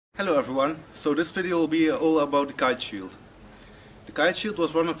Hello everyone, so this video will be all about the kite shield. The kite shield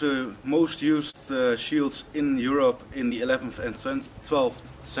was one of the most used shields in Europe in the 11th and 12th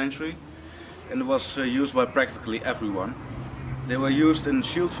century, and it was used by practically everyone. They were used in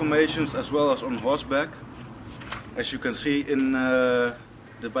shield formations as well as on horseback. As you can see in the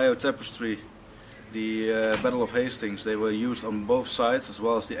biotapestry, the Battle of Hastings, they were used on both sides, as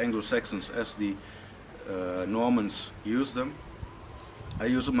well as the Anglo-Saxons as the Normans used them. I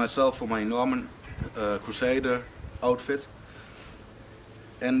use it myself for my Norman Crusader outfit,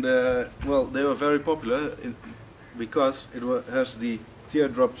 and well, they were very popular because it has the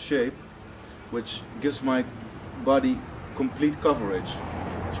teardrop shape, which gives my body complete coverage.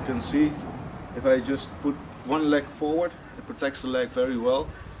 As you can see, if I just put one leg forward, it protects the leg very well,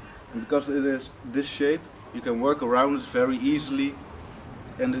 and because it is this shape, you can work around it very easily,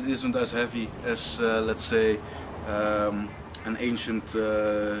 and it isn't as heavy as let's say an ancient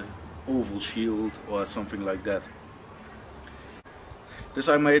oval shield or something like that. This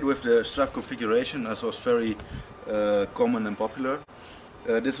I made with the strap configuration, as was very common and popular.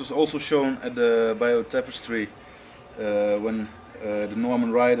 This was also shown at the biotapestry when the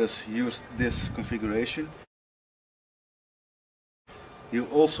Norman riders used this configuration. You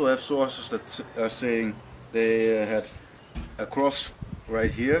also have sources that are saying they had a cross right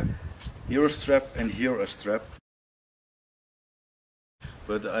here a strap, and here a strap.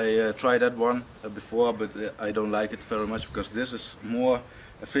 But I tried that one before, but I don't like it very much because this is more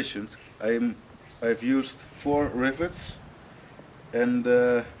efficient. I've used 4 rivets and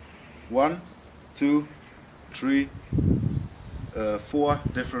 1, 2, 3, 4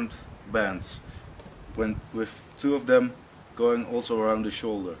 different bands, with 2 of them going also around the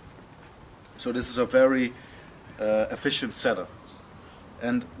shoulder. So this is a very efficient setup.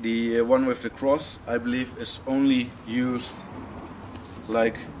 And the one with the cross, I believe, is only used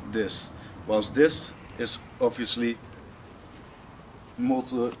like this, whilst this is obviously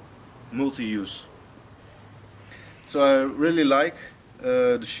multi-use. So I really like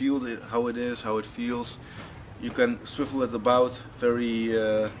the shield, how it is, how it feels. You can swivel it about very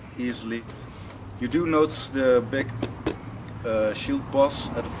easily. You do notice the big shield boss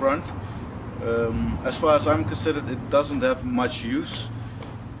at the front. As far as I'm considered, it doesn't have much use.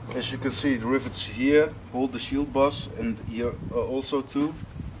 As you can see, the rivets here hold the shield boss, and here also too.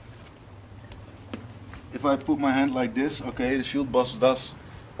 If I put my hand like this, okay, the shield boss does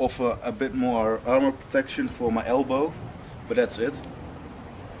offer a bit more armor protection for my elbow, but that's it.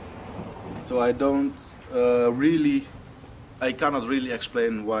 So I cannot really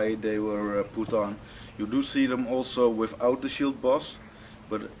explain why they were put on. You do see them also without the shield boss,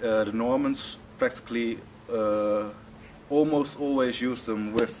 but the Normans practically almost always use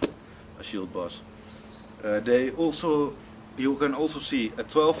them with a shield boss. You can also see a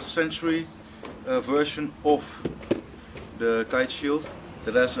 12th century version of the kite shield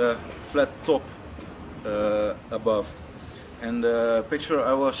that has a flat top above. And the picture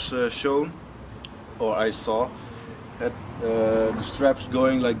I was shown, or I saw, had the straps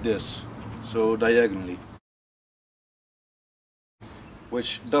going like this, so diagonally,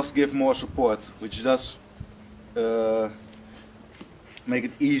 which does give more support, which does make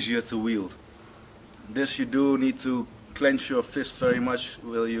it easier to wield. This you do need to clench your fist very much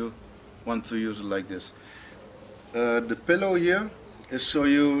will you want to use it like this. The pillow here is so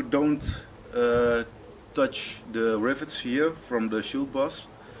you don't touch the rivets here from the shield boss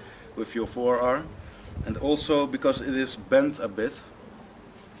with your forearm, and also because it is bent a bit,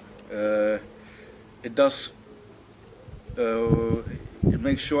 it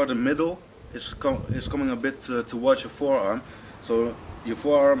makes sure the middle is coming a bit towards your forearm, so your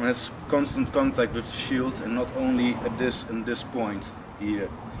forearm has constant contact with the shield and not only at this and this point here.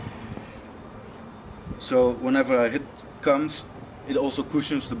 So whenever a hit comes, it also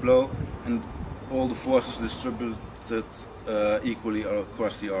cushions the blow, and all the force is distributed equally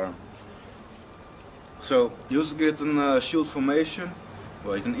across the arm. So using it in a shield formation,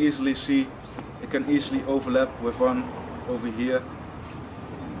 well, you can easily see it can easily overlap with one over here.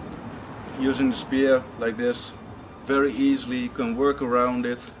 Using the spear like this, very easily you can work around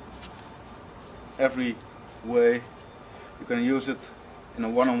it every way. You can use it in a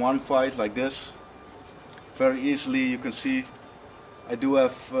one-on-one fight like this. Very easily you can see I do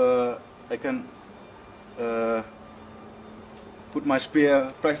have, I can put my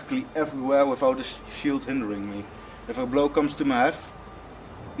spear practically everywhere without the shield hindering me. If a blow comes to my head,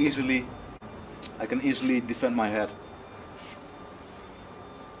 I can easily defend my head.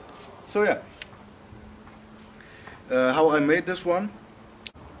 So yeah, how I made this one,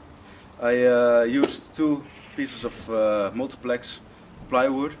 I used 2 pieces of multiplex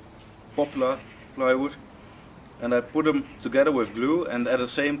plywood poplar plywood, and I put them together with glue, and at the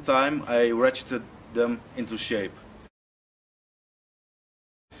same time I ratcheted them into shape.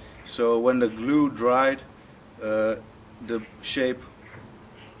 So when the glue dried, the shape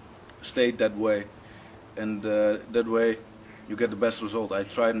stayed that way, and that way you get the best result. I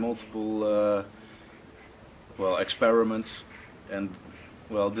tried multiple experiments, and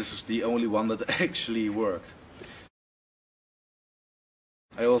this is the only one that actually worked.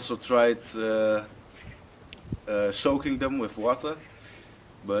 I also tried soaking them with water,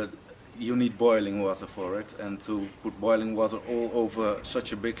 but you need boiling water for it, and to put boiling water all over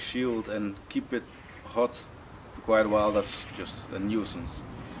such a big shield and keep it hot for quite a while, that's just a nuisance.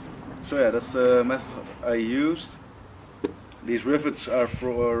 So yeah, that's the method I used. These rivets are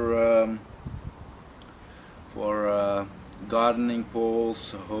for gardening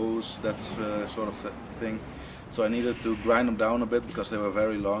poles, hose, that sort of thing. So I needed to grind them down a bit because they were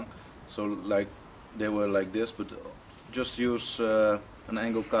very long. So like they were like this, but just use an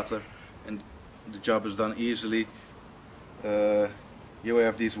angle cutter and the job is done easily. Here we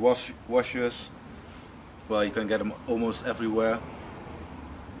have these washers. Well, you can get them almost everywhere.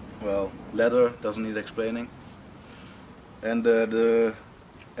 Well, leather doesn't need explaining. And the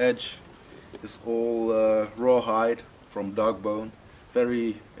edge is all rawhide from dog bone.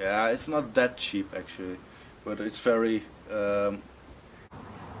 Very, yeah, it's not that cheap actually, but it's very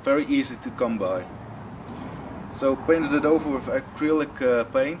easy to come by. So painted it over with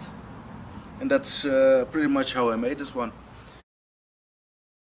acrylic paint, and that's pretty much how I made this one.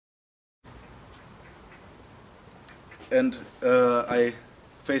 And I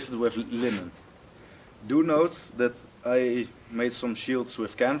faced it with linen. Do note that I made some shields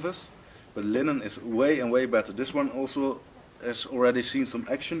with canvas, but linen is way better. This one also has already seen some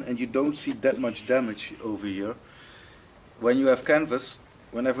action, and you don't see that much damage over here. When you have canvas,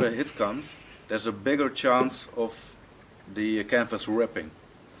 whenever a hit comes, there's a bigger chance of the canvas ripping.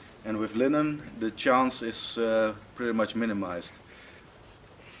 And with linen, the chance is pretty much minimized.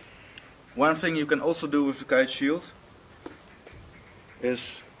 One thing you can also do with the kite shield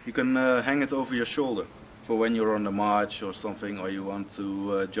is you can hang it over your shoulder for when you're on the march or something, or you want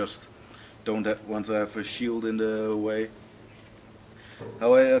to just don't want to have a shield in the way.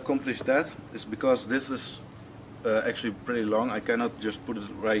 How I accomplished that is because this is actually pretty long. I cannot just put it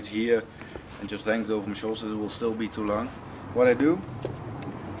right here and just hang it over my shoulders, it will still be too long. What I do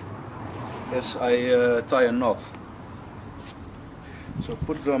is I tie a knot. So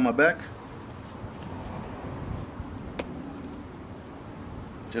put it on my back.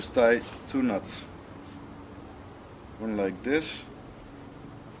 Just tie 2 knots. One like this.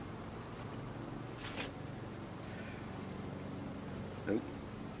 Nope.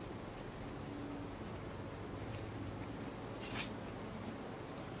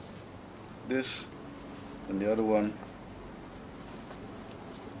 This, and the other one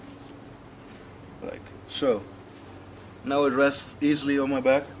like so. Now it rests easily on my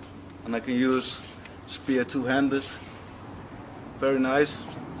back, and I can use spear two-handed. Very nice.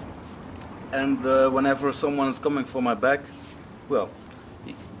 And whenever someone is coming for my back, well,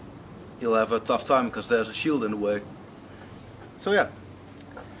 he'll have a tough time because there's a shield in the way. So yeah,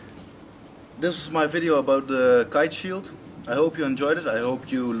 this is my video about the kite shield. I hope you enjoyed it, I hope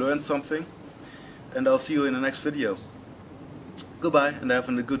you learned something, and I'll see you in the next video. Goodbye and have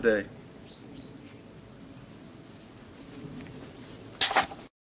a good day.